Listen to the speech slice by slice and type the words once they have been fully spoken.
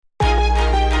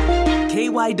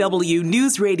KYW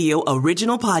News Radio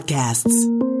original podcasts.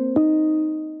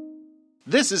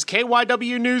 This is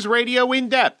KYW News Radio In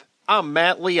Depth. I'm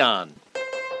Matt Leon.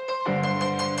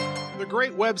 The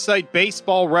great website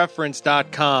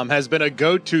BaseballReference.com has been a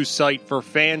go-to site for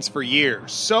fans for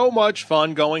years. So much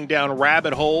fun going down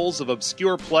rabbit holes of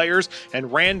obscure players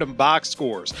and random box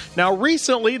scores. Now,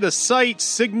 recently, the site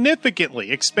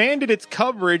significantly expanded its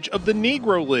coverage of the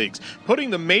Negro Leagues,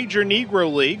 putting the major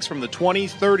Negro Leagues from the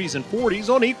 20s, 30s, and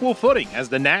 40s on equal footing as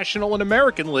the National and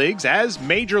American Leagues as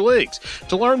major leagues.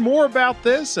 To learn more about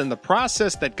this and the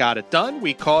process that got it done,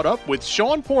 we caught up with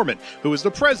Sean Foreman, who is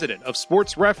the president of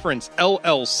Sports Reference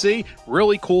LLC.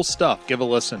 Really cool stuff. Give a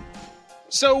listen.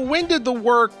 So when did the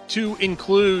work to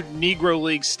include Negro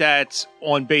League stats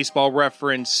on Baseball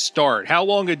Reference start? How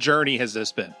long a journey has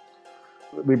this been?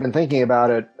 We've been thinking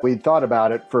about it. We thought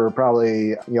about it for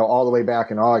probably, all the way back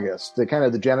in August.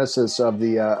 The genesis of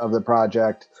the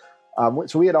project.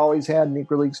 So we had always had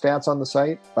Negro League stats on the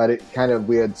site, but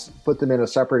we had put them in a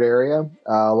separate area,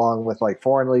 along with like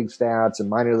foreign league stats and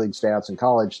minor league stats and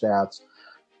college stats.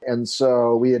 And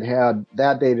so we had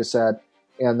that data set.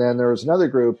 And then there was another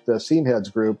group, the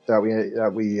Seamheads group, that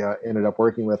we ended up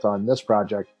working with on this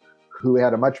project, who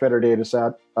had a much better data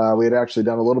set. We had actually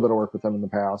done a little bit of work with them in the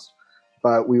past,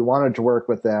 but we wanted to work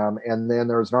with them. And then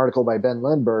there was an article by Ben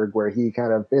Lindbergh where he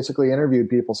kind of basically interviewed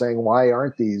people saying, why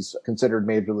aren't these considered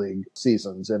major league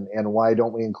seasons? And why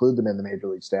don't we include them in the major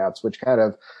league stats? Which kind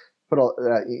of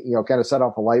set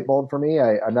off a light bulb for me.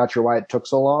 I'm not sure why it took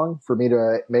so long for me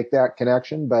to make that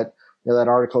connection, but that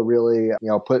article really,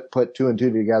 put two and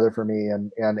two together for me.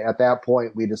 And at that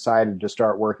point, we decided to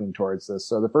start working towards this.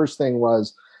 So the first thing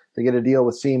was to get a deal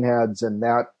with Seamheads, and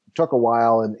that took a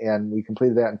while, and we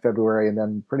completed that in February. And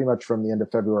then pretty much from the end of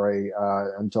February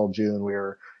until June,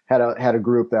 had a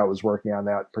group that was working on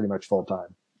that pretty much full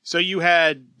time. So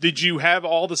did you have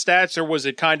all the stats, or was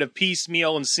it kind of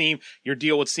piecemeal and your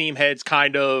deal with Seamheads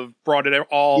kind of brought it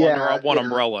all under one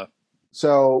umbrella?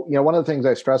 So, one of the things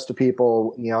I stress to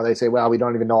people, they say, well, we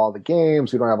don't even know all the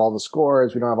games. We don't have all the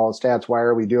scores. We don't have all the stats. Why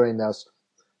are we doing this?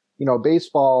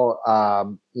 Baseball,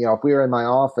 if we were in my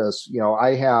office,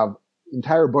 I have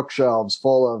entire bookshelves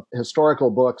full of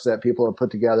historical books that people have put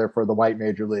together for the white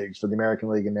major leagues, for the American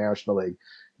League and National League.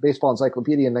 Baseball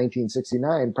Encyclopedia in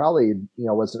 1969 probably,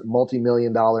 was a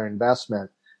multi-million-dollar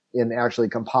investment in actually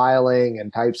compiling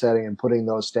and typesetting and putting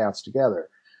those stats together.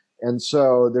 And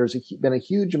so there's been a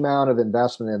huge amount of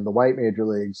investment in the white major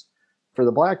leagues. For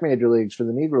the black major leagues, for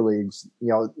the Negro leagues,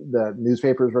 the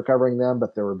newspapers were covering them,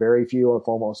 but there were very few, if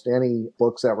almost any,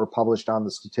 books that were published on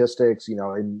the statistics.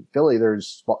 In Philly,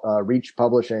 there's Reach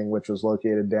Publishing, which was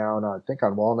located down, I think,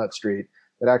 on Walnut Street,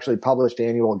 that actually published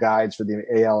annual guides for the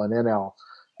AL and NL.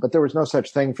 But there was no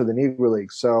such thing for the Negro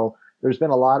League. So there's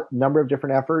been number of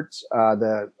different efforts.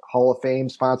 The Hall of Fame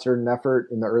sponsored an effort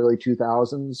in the early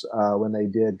 2000s when they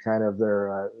did kind of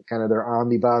their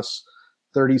omnibus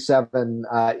 37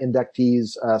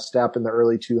 inductees step in the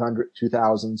early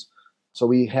 2000s. So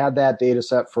we had that data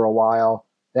set for a while.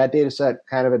 That data set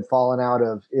kind of had fallen out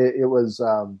of it was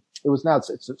not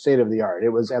state of the art. It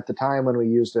was at the time when we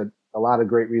used it. A lot of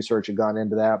great research had gone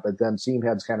into that, but then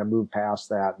Seamheads kind of moved past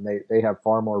that, and they have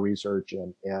far more research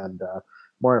and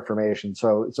more information.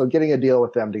 So getting a deal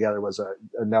with them together was a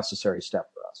necessary step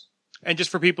for us. And just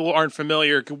for people who aren't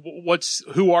familiar,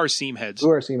 who are Seamheads? Who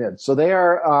are Seamheads? So they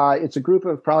are, it's a group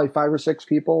of probably 5 or 6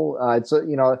 people. It's a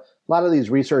lot of these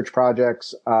research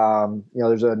projects.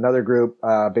 There's another group,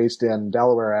 based in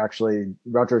Delaware, actually,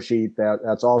 Retro Sheet,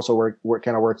 that's also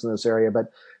kind of works in this area. But,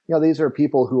 these are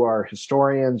people who are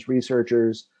historians,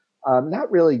 researchers,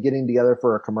 not really getting together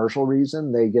for a commercial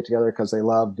reason. They get together because they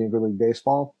love Negro League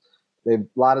baseball. A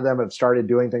lot of them have started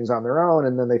doing things on their own,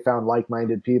 and then they found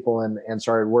like-minded people and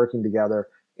started working together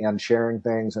and sharing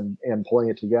things and pulling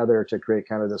it together to create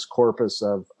kind of this corpus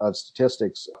of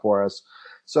statistics for us.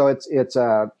 So it's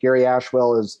Gary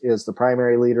Ashwell is the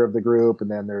primary leader of the group, and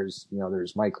then there's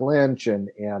Mike Lynch and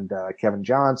Kevin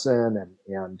Johnson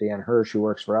and Dan Hirsch, who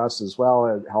works for us as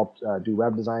well, helped do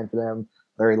web design for them.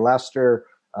 Larry Lester,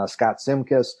 Scott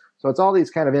Simkus. So it's all these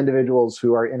kind of individuals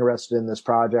who are interested in this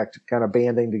project kind of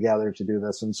banding together to do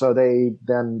this. And so they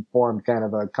then formed kind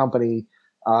of a company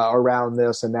around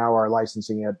this, and now are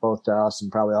licensing it both to us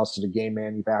and probably also to game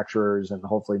manufacturers and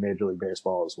hopefully Major League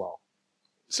Baseball as well.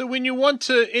 So when you want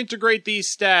to integrate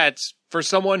these stats for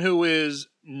someone who is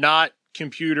not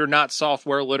computer, not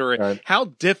software literate, right, how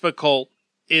difficult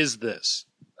is this?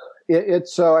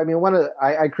 It's so, I mean,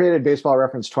 I created Baseball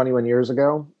Reference 21 years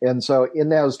ago. And so in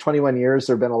those 21 years,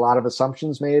 there have been a lot of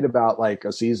assumptions made about like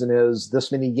a season is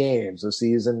this many games. A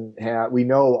season, we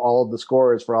know all of the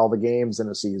scores for all the games in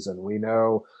a season. We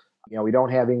know, we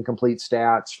don't have incomplete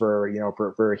stats for,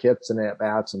 for hits and at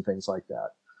bats and things like that.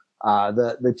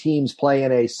 The teams play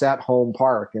in a set home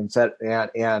park and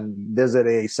visit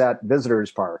a set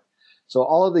visitors park. So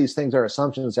all of these things are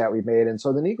assumptions that we've made. And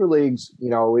so the Negro Leagues,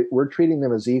 we're treating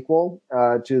them as equal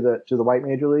to the white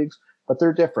major leagues, but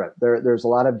they're different. There's a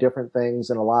lot of different things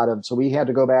and so we had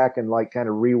to go back and like kind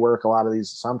of rework a lot of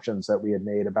these assumptions that we had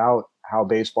made about how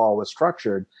baseball was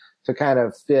structured to kind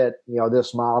of fit,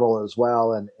 this model as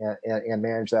well and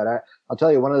manage that. I'll tell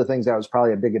you, one of the things that was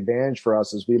probably a big advantage for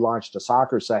us is we launched a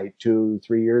soccer site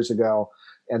 2-3 years ago.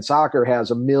 And soccer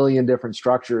has a million different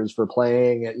structures for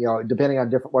playing, depending on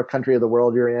what country of the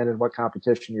world you're in and what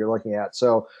competition you're looking at.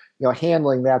 So,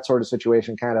 handling that sort of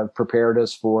situation kind of prepared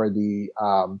us for the,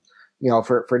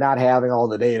 for not having all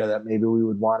the data that maybe we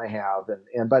would want to have.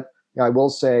 But I will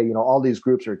say, all these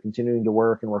groups are continuing to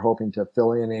work and we're hoping to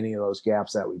fill in any of those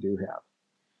gaps that we do have.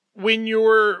 When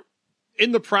you're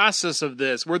in the process of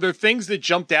this, were there things that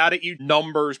jumped out at you?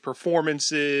 Numbers,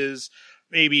 performances,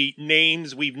 maybe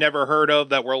names we've never heard of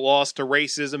that were lost to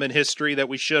racism in history that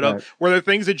we should have? Right. Were there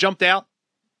things that jumped out?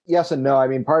 Yes and no. I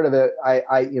mean, part of it,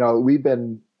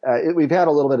 we've had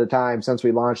a little bit of time since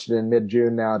we launched it in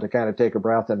mid-June now to kind of take a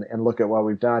breath and look at what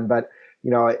we've done. But,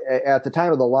 at the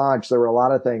time of the launch, there were a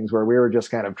lot of things where we were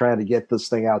just kind of trying to get this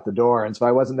thing out the door. And so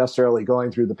I wasn't necessarily going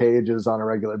through the pages on a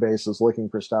regular basis looking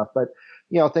for stuff. But,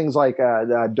 things like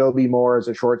Dobie Moore as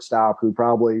a shortstop who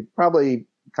probably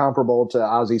comparable to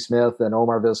Ozzie Smith and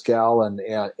Omar Vizquel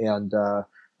and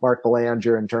Mark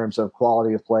Belanger in terms of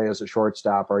quality of play as a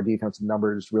shortstop. Our defensive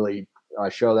numbers really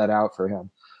show that out for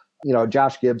him.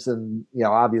 Josh Gibson,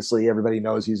 obviously everybody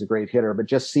knows he's a great hitter, but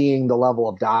just seeing the level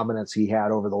of dominance he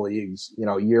had over the leagues,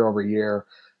 year over year.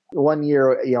 One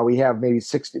year, we have maybe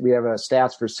 60, we have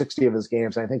stats for 60 of his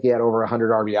games. I think he had over 100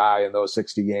 RBI in those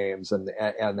 60 games and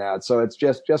that. So it's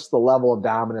just the level of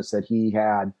dominance that he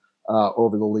had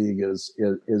over the league is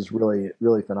really,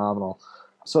 really phenomenal.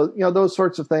 So, those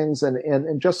sorts of things.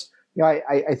 And just,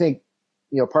 I think,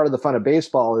 part of the fun of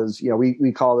baseball is,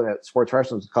 we call it at Sports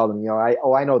Wrestling, we call them,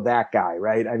 I know that guy,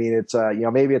 right? I mean, it's,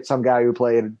 maybe it's some guy who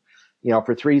played,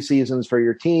 for 3 seasons for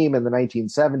your team in the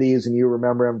 1970s and you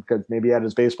remember him because maybe he had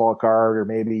his baseball card or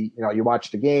maybe, you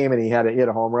watched a game and he had to hit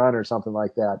a home run or something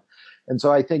like that. And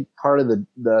so I think part of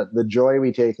the joy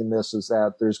we take in this is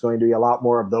that there's going to be a lot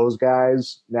more of those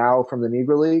guys now from the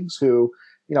Negro Leagues who,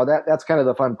 that's kind of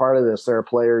the fun part of this. There are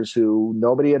players who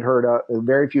nobody had heard of,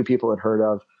 very few people had heard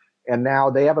of, and now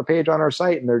they have a page on our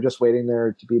site and they're just waiting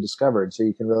there to be discovered. So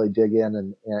you can really dig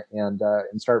in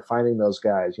and start finding those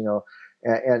guys,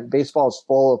 and baseball is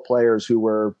full of players who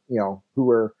were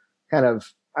kind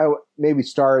of, maybe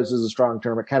stars is a strong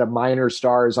term, but kind of minor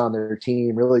stars on their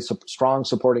team, really strong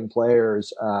supporting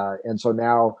players. And so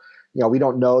now, we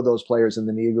don't know those players in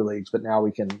the Negro Leagues, but now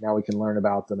we can learn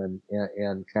about them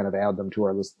and kind of add them to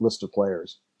our list of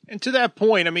players. And to that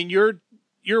point, I mean, your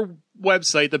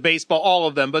website, the baseball, all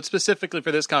of them, but specifically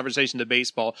for this conversation, the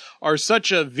baseball, are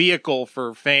such a vehicle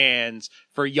for fans,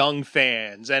 for young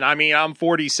fans. And I mean, I'm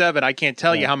 47. I can't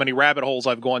tell you how many rabbit holes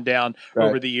I've gone down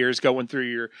over the years going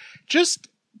through just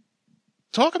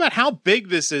talk about how big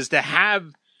this is to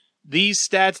have these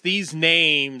stats, these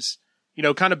names,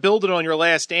 kind of build it on your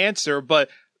last answer, but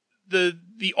the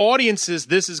audiences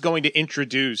this is going to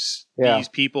introduce these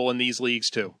people in these leagues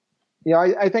to.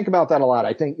 I think about that a lot.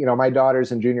 I think, my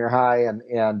daughter's in junior high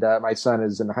and my son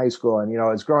is in high school. And,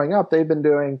 as growing up, they've been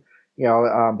doing,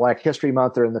 Black History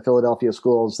Month or in the Philadelphia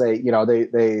schools. They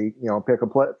pick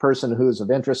a person who's of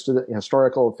interest to the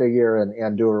historical figure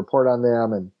and do a report on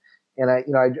them. And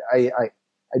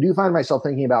I do find myself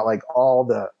thinking about like all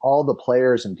the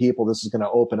players and people this is going to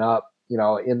open up,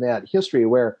 in that history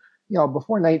where,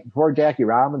 before Jackie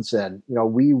Robinson,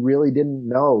 we really didn't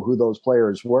know who those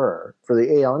players were. For the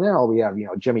ALNL, we have,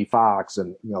 Jimmy Fox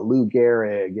and, Lou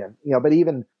Gehrig and, but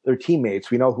even their teammates,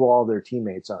 we know who all their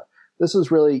teammates are. This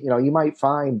is really, you might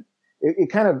find it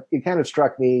kind of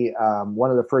struck me.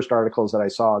 One of the first articles that I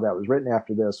saw that was written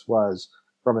after this was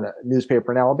from a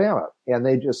newspaper in Alabama. And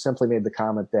they just simply made the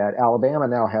comment that Alabama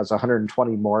now has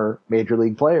 120 more major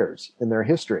league players in their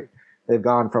history. They've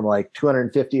gone from like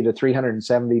 250 to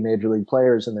 370 major league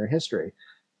players in their history.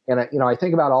 And, I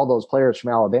think about all those players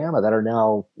from Alabama that are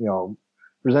now,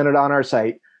 presented on our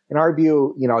site. In our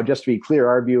view, just to be clear,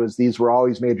 our view is these were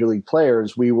always major league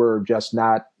players. We were just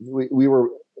not, we were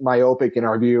myopic in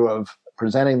our view of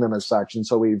presenting them as such. And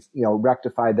so we've,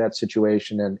 rectified that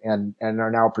situation and are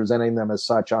now presenting them as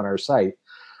such on our site.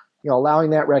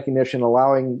 Allowing that recognition,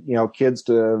 allowing, kids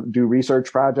to do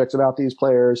research projects about these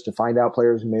players, to find out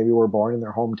players who maybe were born in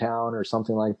their hometown or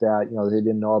something like that, they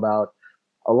didn't know about.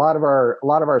 A lot of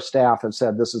our staff have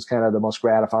said this is kind of the most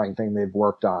gratifying thing they've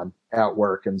worked on at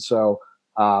work. And so,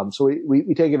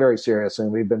 we take it very seriously,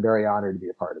 and we've been very honored to be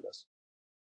a part of this.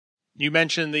 You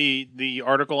mentioned the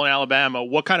article in Alabama.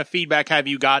 What kind of feedback have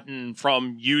you gotten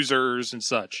from users and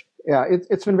such? Yeah,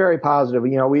 it's been very positive.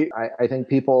 I think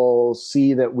people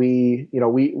see that we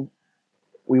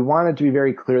wanted to be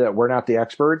very clear that we're not the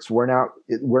experts. We're not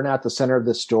the center of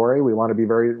this story. We want to be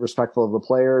very respectful of the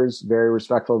players, very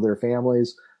respectful of their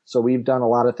families. So we've done a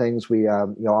lot of things. We,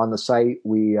 on the site,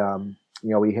 we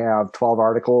have 12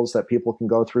 articles that people can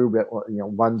go through.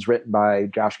 One's written by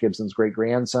Josh Gibson's great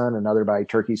grandson, another by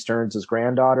Turkey Stearns'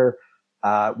 granddaughter.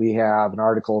 We have an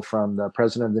article from the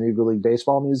president of the Negro League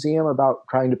Baseball Museum about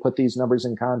trying to put these numbers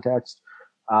in context.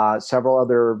 Several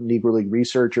other Negro League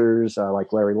researchers,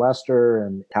 like Larry Lester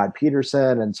and Todd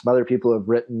Peterson, and some other people have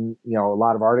written, a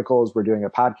lot of articles. We're doing a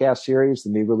podcast series,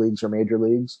 The Negro Leagues or Major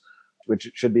Leagues,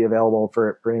 which should be available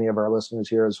for any of our listeners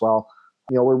here as well.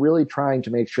 We're really trying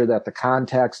to make sure that the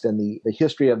context and the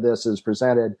history of this is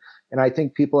presented. And I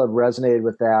think people have resonated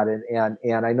with that.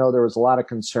 And I know there was a lot of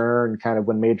concern kind of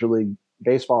when Major League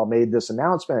Baseball made this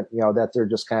announcement, that they're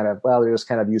just kind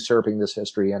of usurping this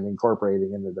history and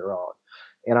incorporating into their own.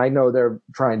 And I know they're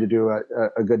trying to do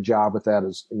a good job with that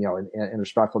and a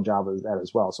respectful job with that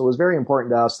as well. So it was very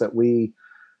important to us that we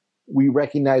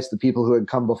recognized the people who had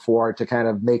come before to kind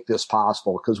of make this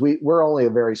possible, because we're only a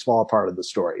very small part of the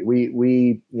story.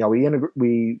 We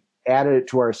added it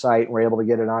to our site, and we're able to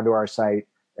get it onto our site,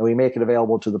 and we make it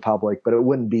available to the public, but it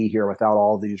wouldn't be here without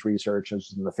all these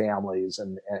researchers and the families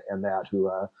and that who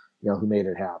made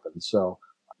it happen. So,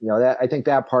 that I think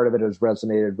that part of it has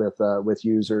resonated with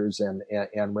users and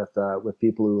with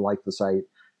people who like the site.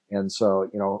 And so,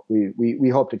 we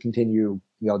hope to continue,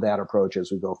 that approach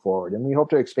as we go forward, and we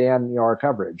hope to expand, our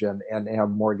coverage and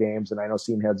have more games. And I know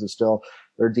Seamheads is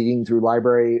they're digging through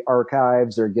library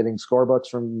archives. They're getting scorebooks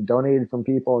donated from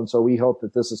people. And so we hope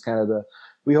that this is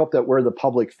we hope that we're the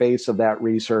public face of that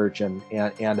research and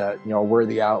we're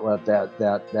the outlet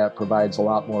that provides a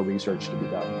lot more research to be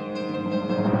done.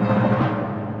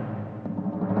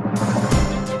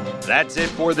 That's it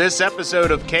for this episode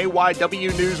of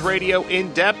KYW News Radio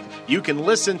In Depth. You can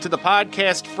listen to the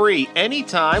podcast free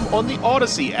anytime on the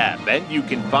Odyssey app, and you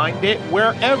can find it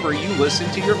wherever you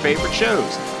listen to your favorite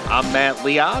shows. I'm Matt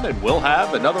Leon, and we'll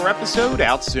have another episode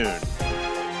out soon.